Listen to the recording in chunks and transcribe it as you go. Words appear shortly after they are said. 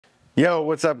Yo,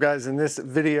 what's up guys? In this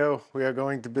video, we are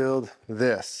going to build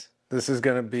this. This is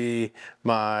going to be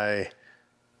my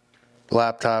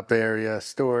laptop area,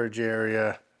 storage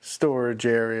area,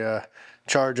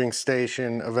 charging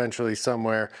station eventually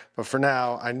somewhere. But for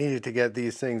now, I needed to get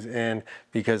these things in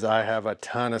because I have a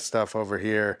ton of stuff over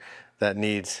here that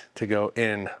needs to go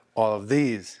in all of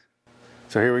these.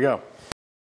 So here we go.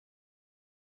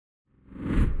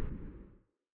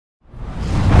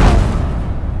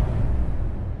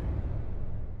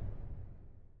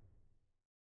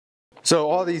 So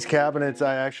all these cabinets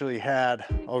I actually had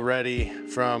already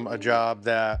from a job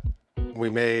that we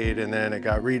made, and then it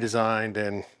got redesigned,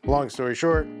 and long story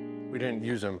short, we didn't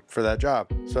use them for that job.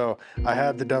 So I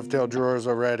had the dovetail drawers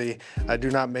already. I do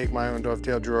not make my own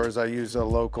dovetail drawers. I use a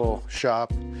local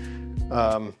shop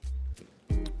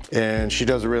and she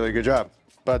does a really good job.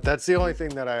 But that's the only thing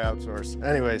that I outsource.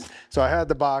 Anyways, so I had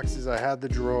the boxes, I had the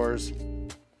drawers.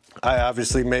 I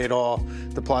obviously made all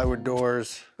the plywood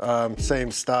doors,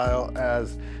 same style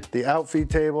as the outfeed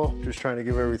table, just trying to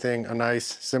give everything a nice,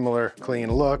 similar,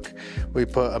 clean look. We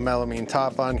put a melamine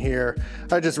top on here.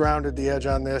 I just rounded the edge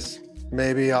on this.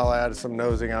 Maybe I'll add some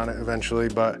nosing on it eventually,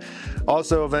 but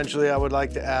also eventually I would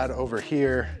like to add over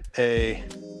here a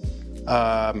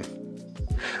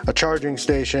charging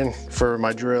station for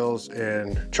my drills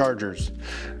and chargers.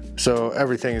 So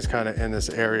everything is kind of in this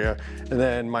area. And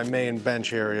then my main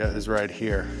bench area is right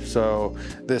here. So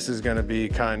this is going to be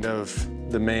kind of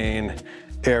the main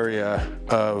area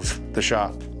of the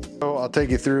shop. So I'll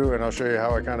take you through and I'll show you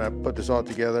how I kind of put this all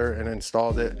together and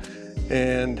installed it.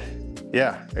 And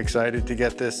yeah, excited to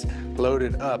get this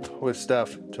loaded up with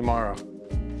stuff tomorrow.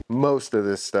 Most of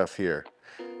this stuff here,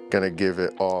 gonna give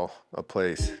it all a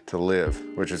place to live,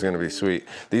 which is gonna be sweet.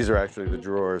 These are actually the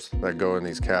drawers that go in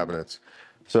these cabinets.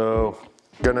 So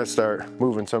gonna start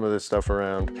moving some of this stuff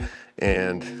around,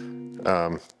 and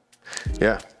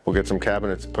yeah, we'll get some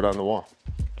cabinets put on the wall.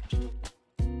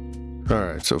 All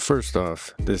right, so first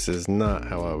off, this is not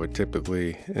how I would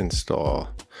typically install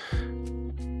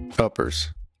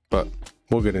uppers, but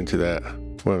we'll get into that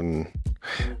when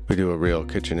we do a real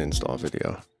kitchen install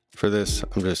video. For this,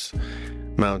 I'm just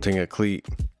mounting a cleat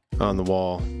on the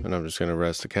wall, and I'm just gonna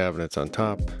rest the cabinets on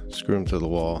top, screw them to the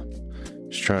wall.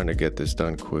 Just trying to get this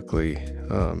done quickly.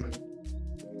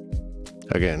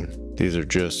 Again, these are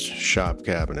just shop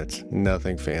cabinets,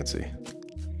 nothing fancy.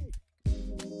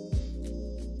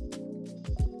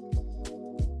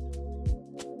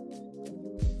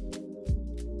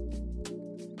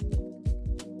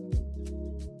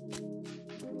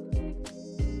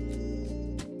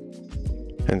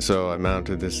 And so I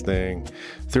mounted this thing,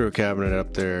 threw a cabinet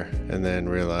up there, and then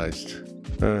realized,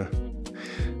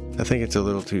 I think it's a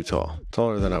little too tall,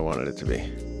 taller than I wanted it to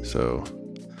be. So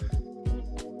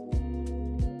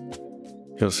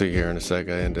you'll see here in a sec,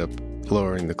 I end up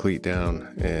lowering the cleat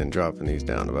down and dropping these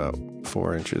down about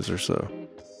 4 inches or so.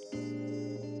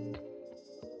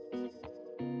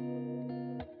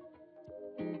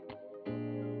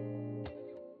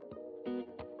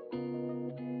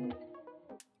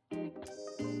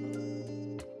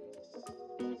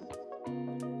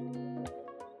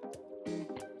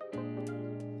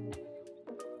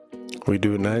 We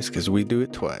do it nice because we do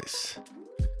it twice.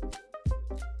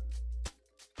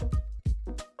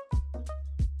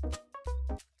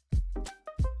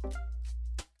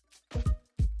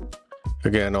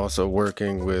 Again, also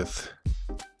working with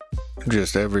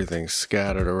just everything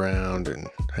scattered around and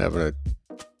having to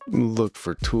look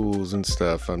for tools and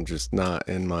stuff. I'm just not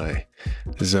in my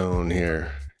zone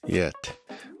here yet,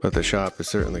 but the shop is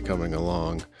certainly coming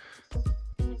along.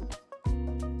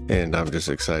 And I'm just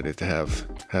excited to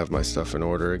have my stuff in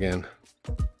order again.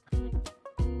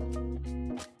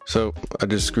 So I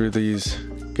just screw these,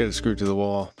 get it screwed to the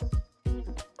wall,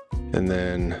 and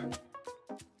then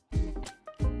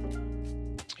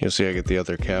you'll see I get the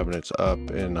other cabinets up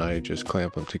and I just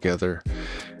clamp them together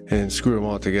and screw them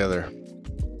all together.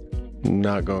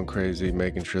 Not going crazy,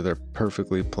 making sure they're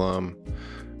perfectly plumb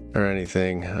or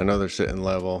anything. I know they're sitting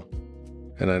level.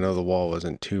 And I know the wall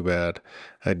wasn't too bad.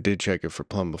 I did check it for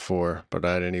plumb before, but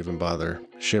I didn't even bother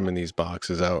shimming these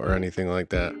boxes out or anything like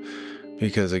that.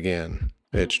 Because again,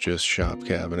 it's just shop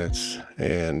cabinets,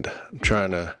 and I'm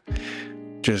trying to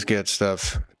just get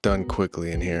stuff done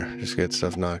quickly in here. Just get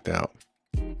stuff knocked out.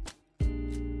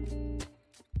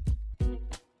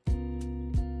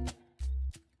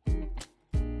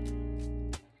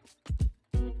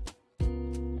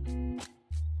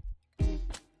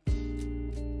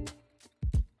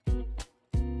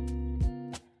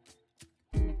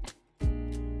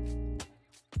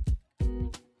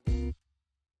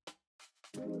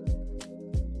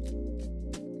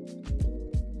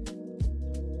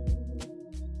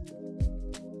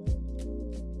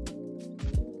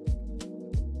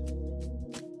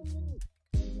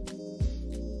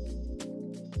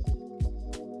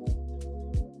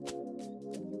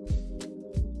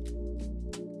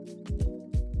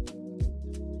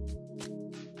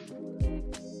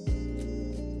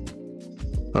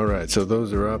 All right, so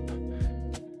those are up.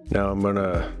 Now I'm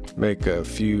gonna make a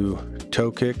few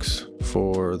toe kicks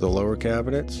for the lower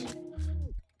cabinets.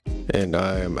 And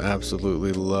I am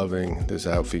absolutely loving this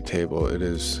outfeed table. It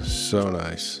is so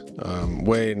nice.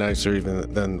 Way nicer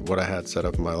even than what I had set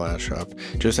up in my last shop.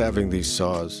 Just having these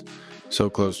saws so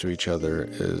close to each other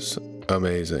is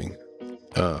amazing.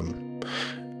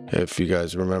 If you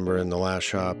guys remember, in the last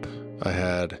shop, I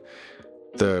had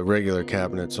the regular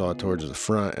cabinet saw towards the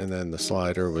front, and then the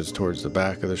slider was towards the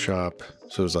back of the shop.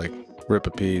 So it was like rip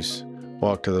a piece,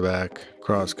 walk to the back,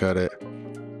 cross cut it.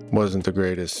 Wasn't the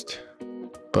greatest,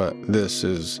 but this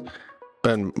has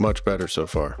been much better so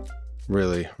far.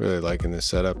 Really liking this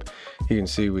setup. You can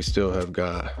see we still have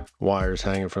got wires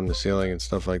hanging from the ceiling and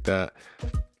stuff like that,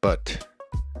 but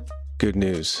good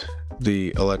news,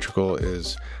 the electrical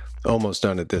is almost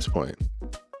done at this point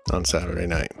on Saturday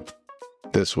night.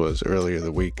 This was earlier in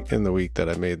the week that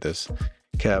I made this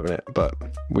cabinet, but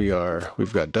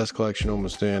we've got dust collection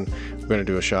almost in. We're going to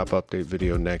do a shop update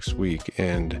video next week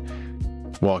and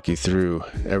walk you through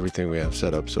everything we have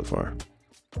set up so far.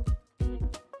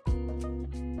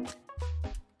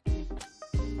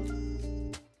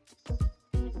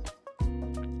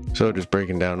 So just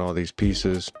breaking down all these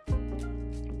pieces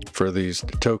for these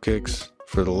toe kicks,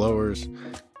 for the lowers,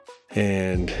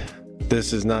 and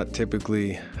this is not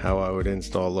typically how I would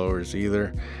install lowers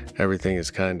either. Everything is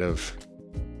kind of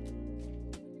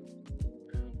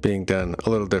being done a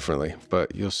little differently,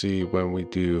 but you'll see when we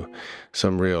do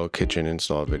some real kitchen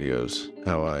install videos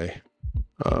how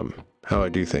I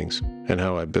do things and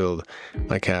how I build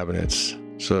my cabinets,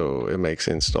 so it makes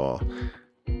install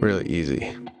really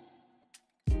easy.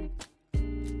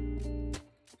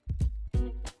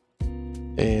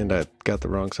 And I got the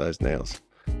wrong size nails.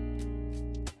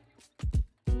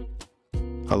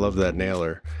 I love that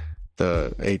nailer,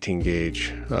 the 18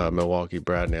 gauge Milwaukee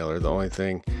brad nailer. The only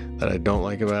thing that I don't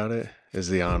like about it is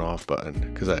the on off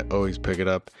button, because I always pick it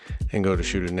up and go to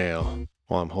shoot a nail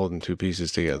while I'm holding two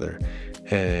pieces together,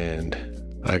 and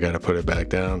I gotta put it back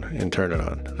down and turn it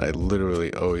on. I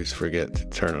literally always forget to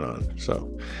turn it on,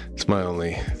 so it's my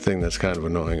only thing that's kind of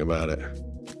annoying about it.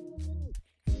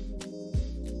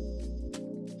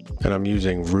 And I'm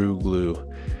using Rue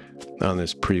glue on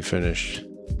this pre-finished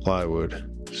plywood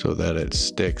so that it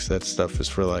sticks. That stuff is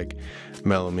for like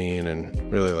melamine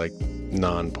and really like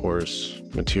non-porous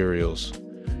materials.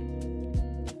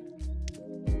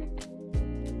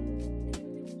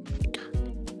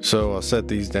 So I'll set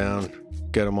these down,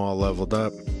 get them all leveled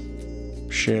up,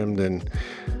 shimmed and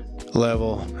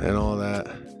level and all that,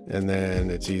 and then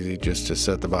it's easy just to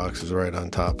set the boxes right on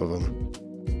top of them.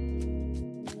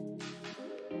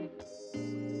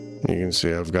 You can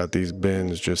see I've got these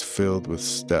bins just filled with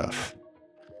stuff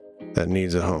that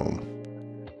needs a home,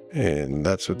 and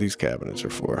that's what these cabinets are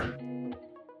for.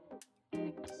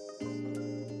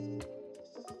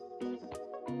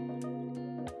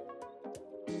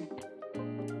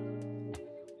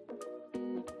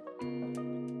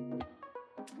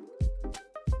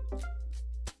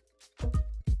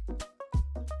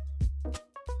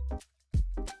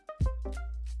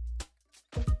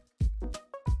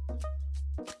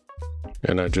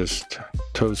 And I just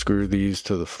toe screw these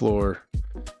to the floor.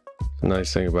 The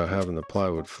nice thing about having the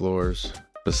plywood floors,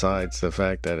 besides the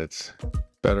fact that it's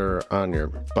better on your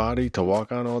body to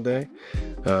walk on all day,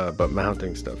 but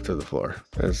mounting stuff to the floor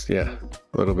is, yeah,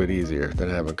 a little bit easier than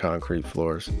having concrete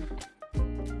floors.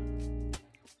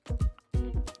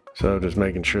 So just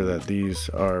making sure that these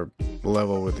are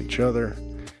level with each other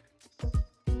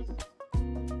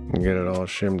and get it all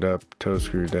shimmed up, toe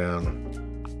screwed down.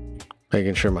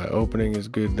 Making sure my opening is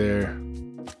good there.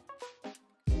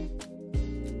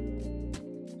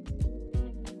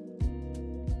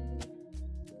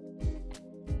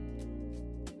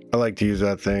 I like to use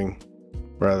that thing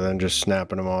rather than just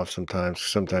snapping them off sometimes.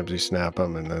 Sometimes you snap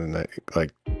them and then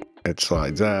it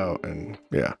slides out, and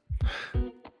yeah.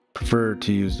 Prefer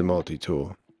to use the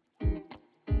multi-tool.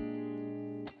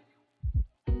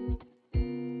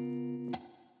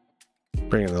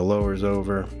 Bringing the lowers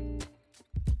over.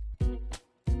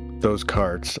 Those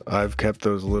carts, I've kept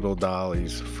those little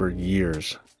dollies for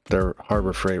years. They're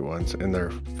Harbor Freight ones, and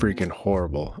they're freaking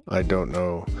horrible. I don't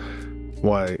know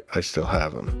why I still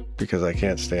have them, because I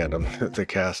can't stand them. The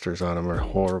casters on them are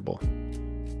horrible.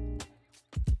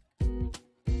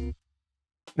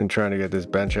 And trying to get this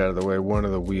bench out of the way, one of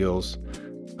the wheels,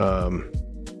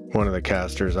 one of the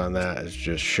casters on that is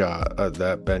just shot.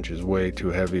 That bench is way too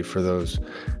heavy for those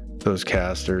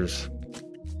casters.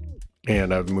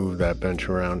 And I've moved that bench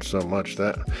around so much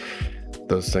that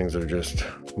those things are just,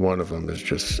 one of them is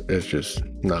just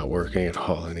not working at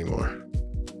all anymore.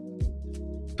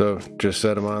 So just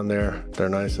set them on there. They're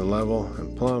nice and level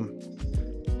and plumb.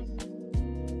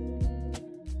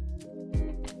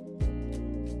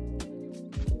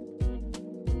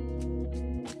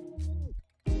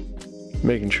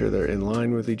 Making sure they're in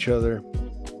line with each other.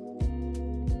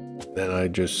 Then I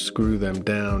just screw them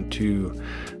down to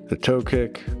the toe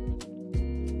kick.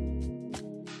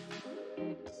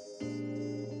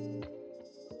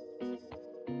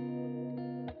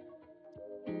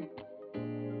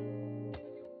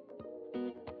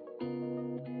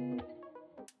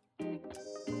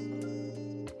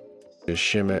 Just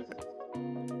shim it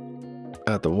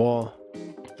at the wall.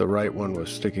 The right one was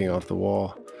sticking off the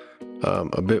wall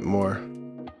a bit more,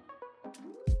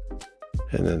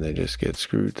 and then they just get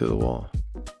screwed to the wall.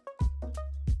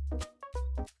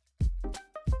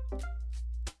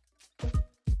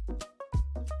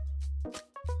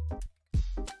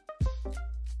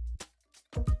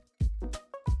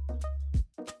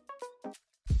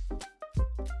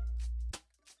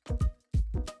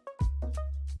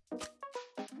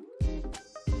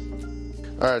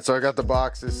 All right, so I got the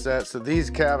boxes set. So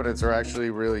these cabinets are actually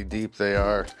really deep. They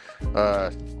are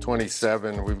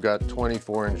 27. We've got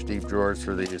 24-inch deep drawers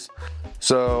for these.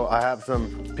 So I have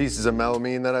some pieces of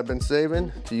melamine that I've been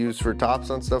saving to use for tops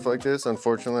on stuff like this.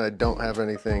 Unfortunately, I don't have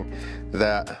anything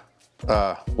that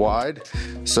wide.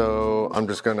 So I'm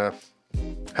just gonna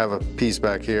have a piece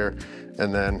back here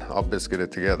and then I'll biscuit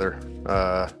it together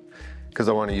because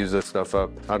I want to use this stuff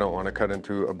up. I don't want to cut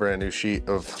into a brand new sheet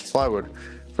of plywood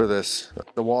for this.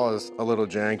 The wall is a little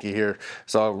janky here,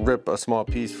 so I'll rip a small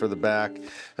piece for the back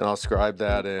and I'll scribe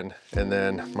that in, and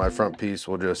then my front piece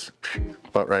will just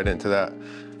butt right into that.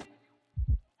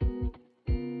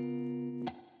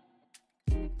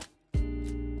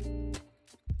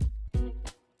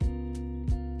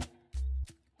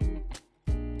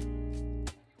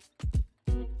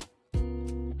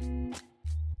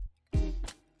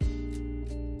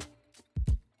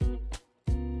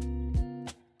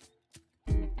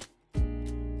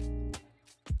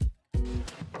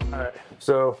 Alright,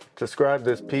 so to scribe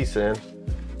this piece in,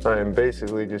 I am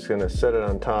basically just going to set it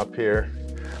on top here,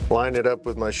 line it up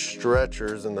with my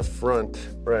stretchers in the front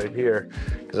right here,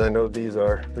 because I know these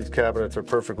cabinets are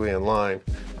perfectly in line.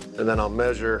 And then I'll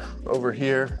measure over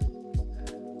here.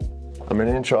 I'm 1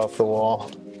 inch off the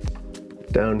wall.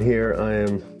 Down here I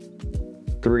am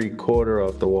 3/4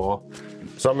 off the wall.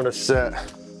 So I'm going to set,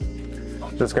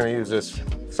 just going to use this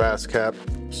fast cap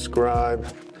scribe.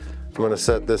 I'm going to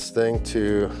set this thing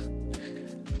to,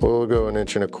 we'll go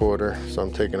 1.25 inches, so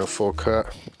I'm taking a full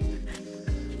cut.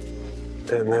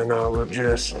 And then I will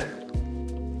just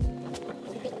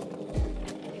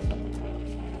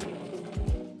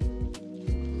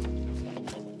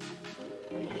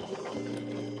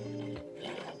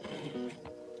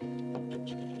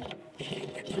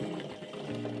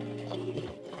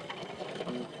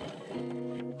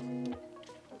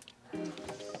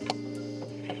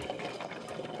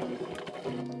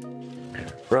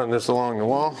run this along the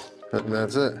wall, and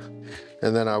that's it.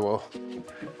 And then I'll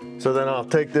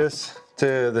take this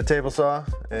to the table saw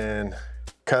and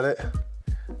cut it.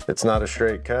 It's not a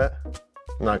straight cut.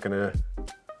 I'm not gonna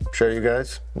show you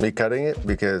guys me cutting it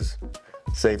because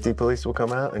safety police will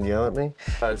come out and yell at me.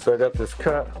 All right, so I got this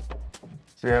cut.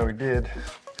 See how we did?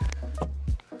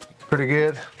 Pretty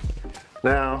good.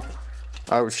 Now,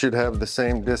 I should have the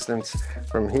same distance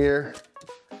from here,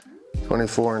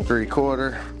 24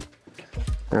 3/4.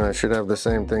 And I should have the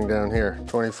same thing down here,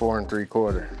 24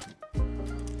 3/4,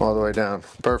 all the way down.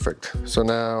 Perfect. So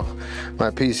now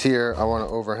my piece here, I want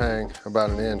to overhang about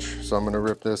 1 inch. So I'm going to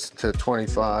rip this to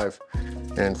 25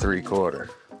 3/4.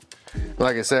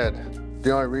 Like I said,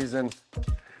 the only reason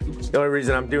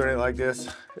I'm doing it like this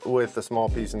with a small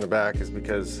piece in the back is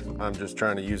because I'm just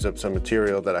trying to use up some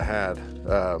material that I had.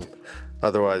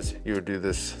 Otherwise, you would do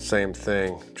this same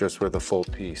thing just with a full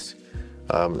piece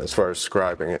as far as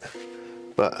scribing it.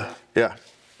 But yeah,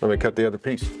 let me cut the other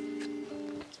piece.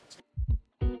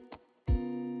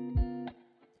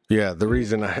 Yeah, the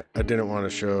reason I didn't want to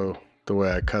show the way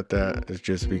I cut that is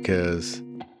just because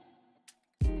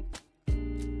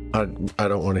I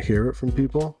don't want to hear it from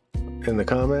people in the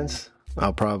comments.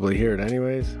 I'll probably hear it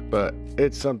anyways, but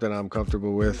it's something I'm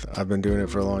comfortable with. I've been doing it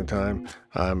for a long time.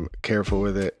 I'm careful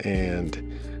with it, and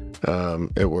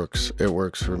it works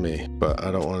for me. But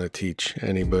I don't want to teach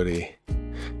anybody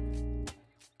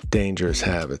dangerous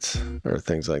habits or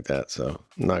things like that, so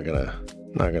I'm not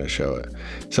gonna show it.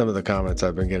 Some of the comments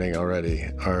I've been getting already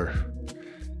are,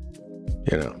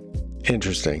 you know,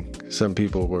 interesting. Some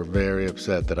people were very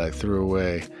upset that I threw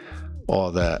away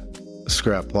all that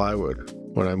scrap plywood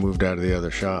when I moved out of the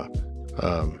other shop.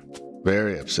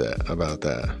 Very upset about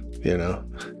that. you know,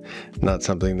 not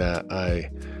something that I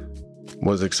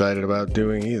was excited about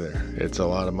doing either. It's a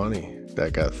lot of money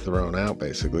that got thrown out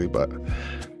basically, but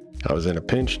I was in a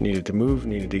pinch, needed to move,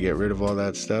 needed to get rid of all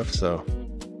that stuff, so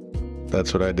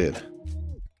that's what I did.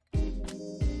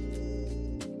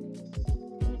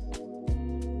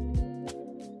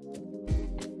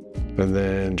 And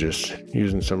then just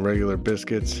using some regular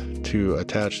biscuits to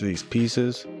attach these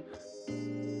pieces.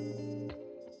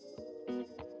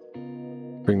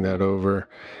 Bring that over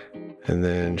and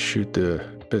then shoot the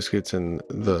biscuits in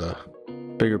the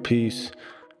bigger piece.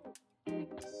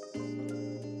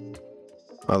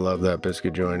 I love that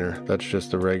biscuit joiner. That's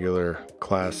just a regular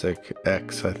classic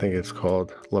X, I think it's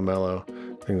called, Lamello.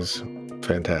 Thing's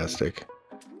fantastic.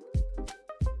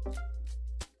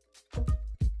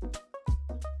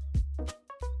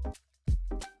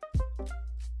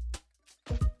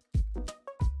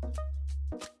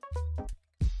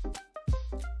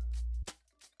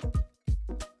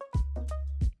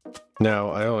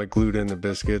 Now, I only glued in the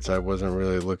biscuits. I wasn't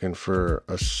really looking for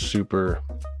a super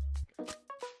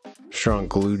strong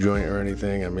glue joint or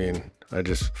anything. I mean, I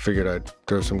just figured I'd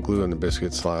throw some glue in the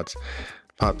biscuit slots,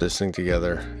 pop this thing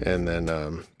together, and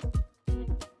then,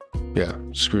 yeah,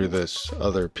 screw this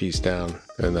other piece down,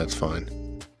 and that's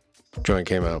fine. Joint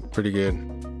came out pretty good.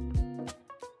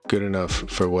 Good enough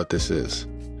for what this is.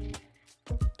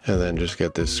 And then just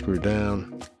get this screwed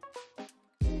down.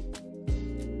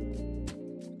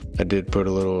 I did put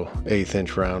a little 1/8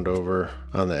 inch round over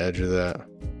on the edge of that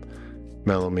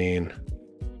melamine.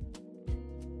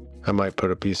 I might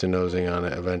put a piece of nosing on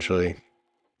it eventually,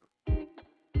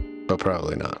 but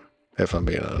probably not, if I'm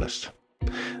being honest.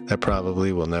 That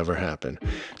probably will never happen.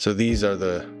 So these are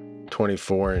the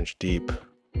 24-inch deep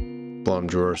Blum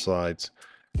drawer slides.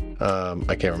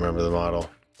 I can't remember the model,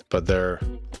 but they're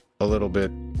a little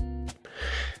bit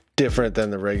different than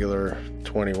the regular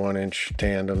 21-inch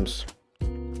tandems.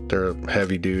 They're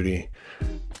heavy duty.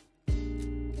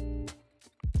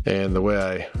 And the way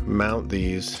I mount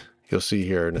these, you'll see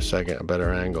here in a second a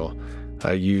better angle.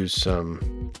 I use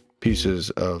some pieces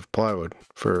of plywood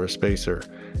for a spacer,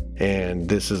 and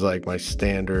this is like my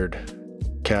standard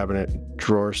cabinet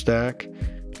drawer stack.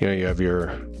 You know, you have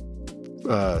your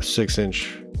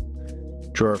 6-inch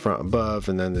drawer front above,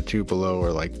 and then the two below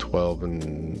are like 12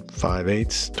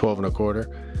 5/8, 12 1/4.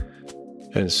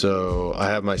 And so I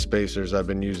have my spacers. I've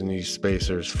been using these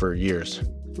spacers for years,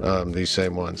 these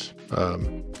same ones.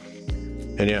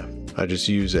 And yeah, I just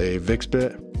use a Vicks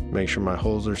bit, make sure my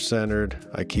holes are centered.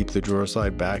 I keep the drawer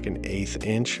slide back 1/8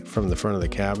 inch from the front of the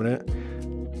cabinet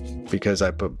because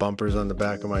I put bumpers on the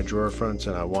back of my drawer fronts,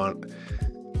 and I want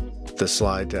the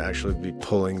slide to actually be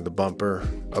pulling the bumper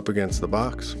up against the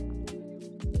box.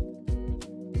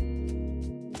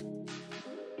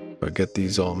 But get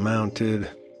these all mounted.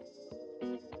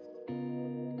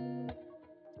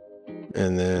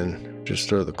 And then just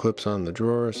throw the clips on the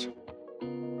drawers.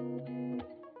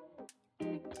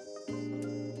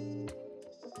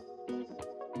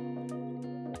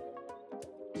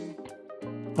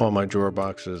 All my drawer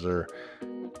boxes are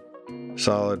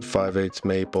solid 5/8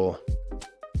 maple.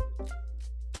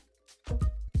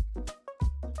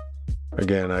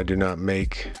 Again, I do not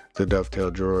make the dovetail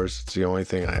drawers. It's the only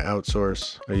thing I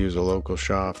outsource. I use a local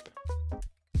shop.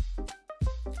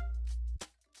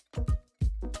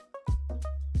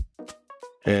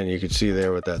 And you can see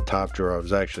there with that top drawer, I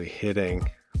was actually hitting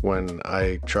when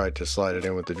I tried to slide it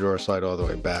in with the drawer slide all the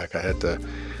way back. I had to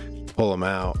pull them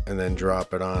out and then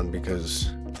drop it on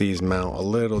because these mount a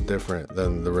little different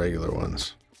than the regular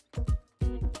ones.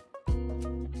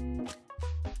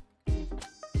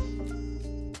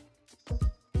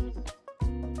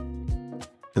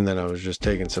 And then I was just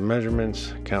taking some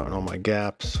measurements, counting all my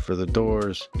gaps for the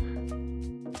doors,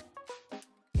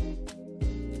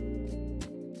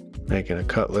 making a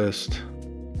cut list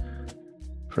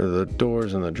for the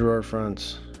doors and the drawer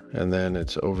fronts, and then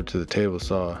it's over to the table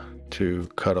saw to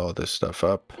cut all this stuff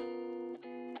up.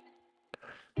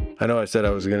 I know I said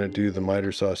I was going to do the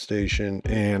miter saw station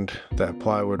and that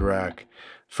plywood rack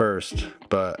first,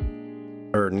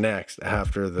 or next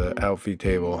after the outfeed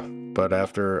table, but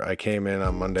after I came in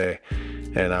on Monday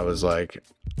and I was like,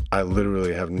 I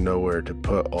literally have nowhere to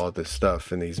put all this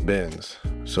stuff in these bins.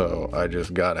 So I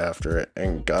just got after it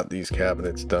and got these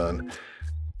cabinets done.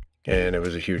 And it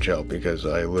was a huge help because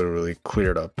I literally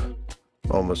cleared up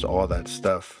almost all that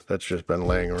stuff that's just been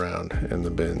laying around in the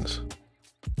bins.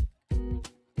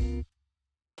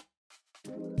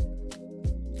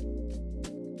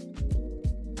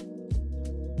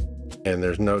 And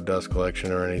there's no dust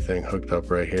collection or anything hooked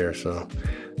up right here, so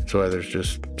that's why there's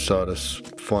just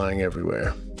sawdust flying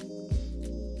everywhere.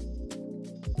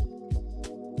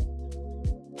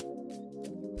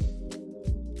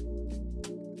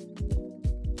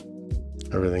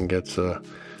 everything gets a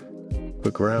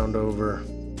quick round over.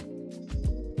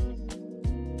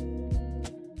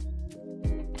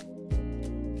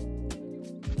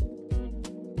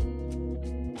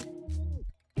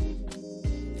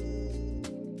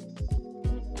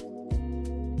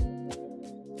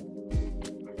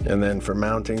 And then for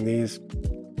mounting these,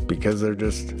 because they're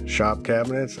just shop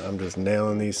cabinets, I'm just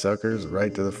nailing these suckers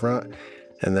right to the front,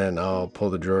 and then I'll pull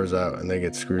the drawers out and they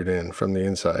get screwed in from the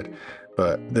inside.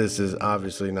 But this is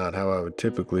obviously not how I would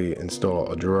typically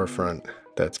install a drawer front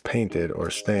that's painted or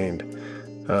stained.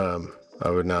 I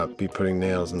would not be putting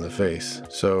nails in the face.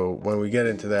 So when we get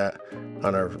into that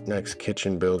on our next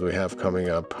kitchen build we have coming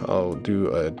up, I'll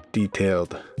do a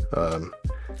detailed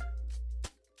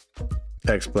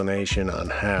explanation on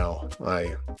how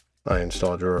I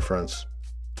install drawer fronts.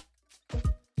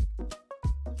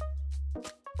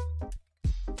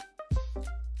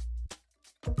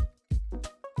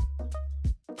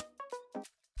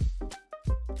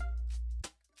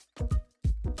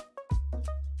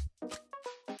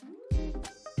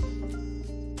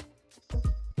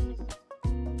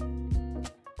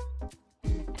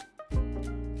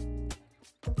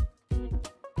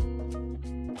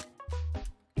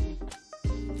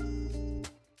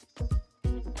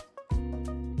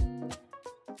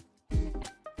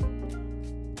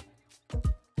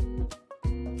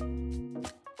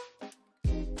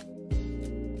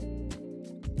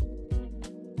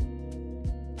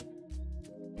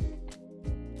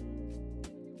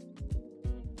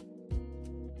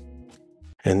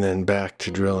 And then back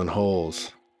to drilling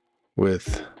holes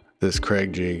with this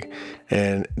Kreg jig,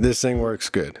 and this thing works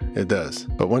good, it does.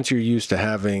 But once you're used to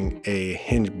having a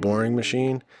hinge boring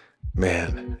machine,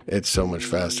 man, it's so much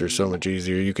faster, so much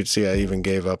easier. You could see I even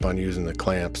gave up on using the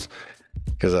clamps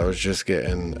because I was just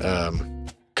getting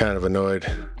kind of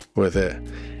annoyed with it.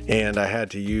 And I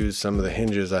had to use some of the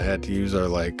hinges I had to use are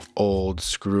like old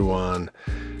screw-on.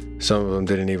 Some of them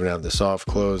didn't even have the soft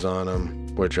close on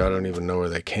them, which I don't even know where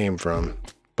they came from.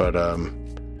 But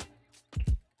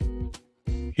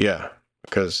yeah,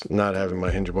 because not having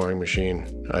my hinge boring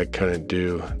machine, I couldn't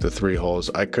do the 3 holes.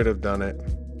 I could have done it,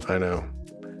 I know,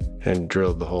 and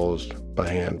drilled the holes by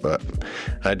hand, but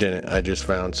I didn't. I just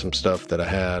found some stuff that I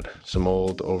had, some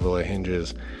old overlay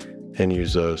hinges, and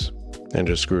used those and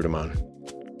just screwed them on.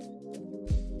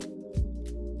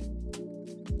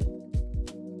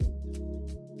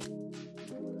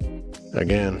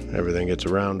 Again, everything gets a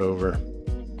round over.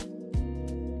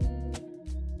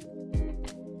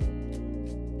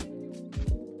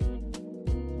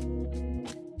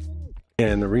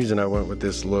 And the reason I went with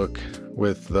this look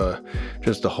with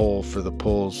just the hole for the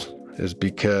pulls is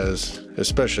because,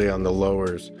 especially on the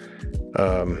lowers,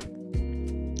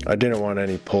 I didn't want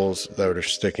any pulls that are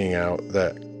sticking out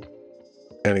that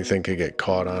anything could get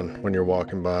caught on when you're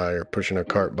walking by or pushing a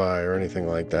cart by or anything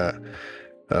like that.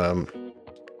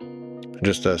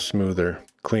 Just a smoother,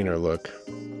 cleaner look.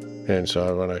 And so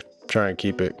I want to try and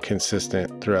keep it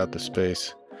consistent throughout the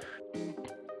space.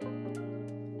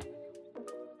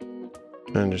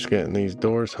 And just getting these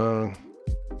doors hung.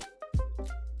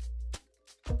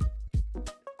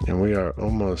 And we are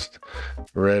almost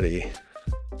ready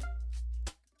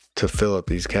to fill up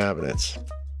these cabinets.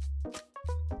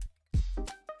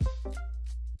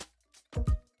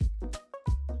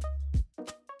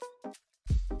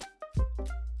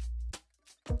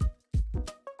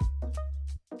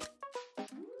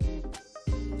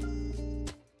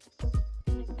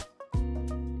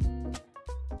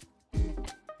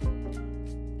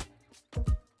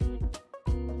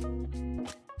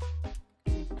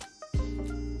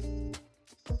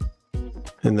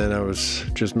 And then I was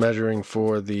just measuring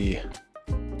for the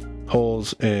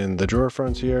holes in the drawer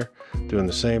fronts here, doing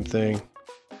the same thing,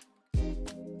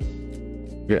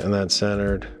 getting that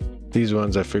centered. These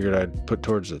ones I figured I'd put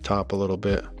towards the top a little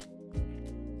bit.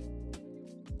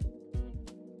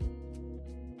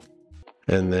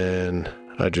 And then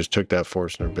I just took that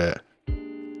Forstner bit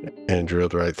and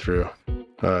drilled right through.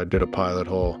 I did a pilot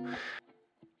hole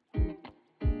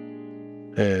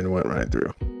and went right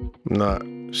through. Not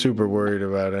super worried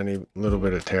about any little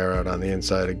bit of tear out on the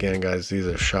inside. Again, guys, these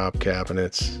are shop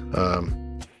cabinets.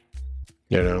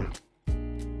 You know,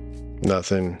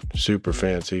 nothing super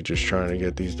fancy, just trying to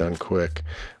get these done quick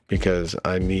because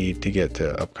I need to get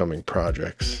to upcoming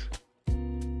projects.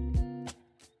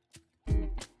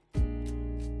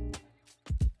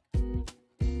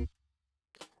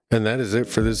 And that is it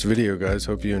for this video, guys.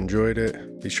 Hope you enjoyed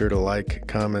it. Be sure to like,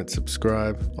 comment,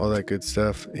 subscribe, all that good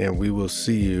stuff, and we will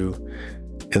see you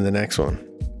in the next one.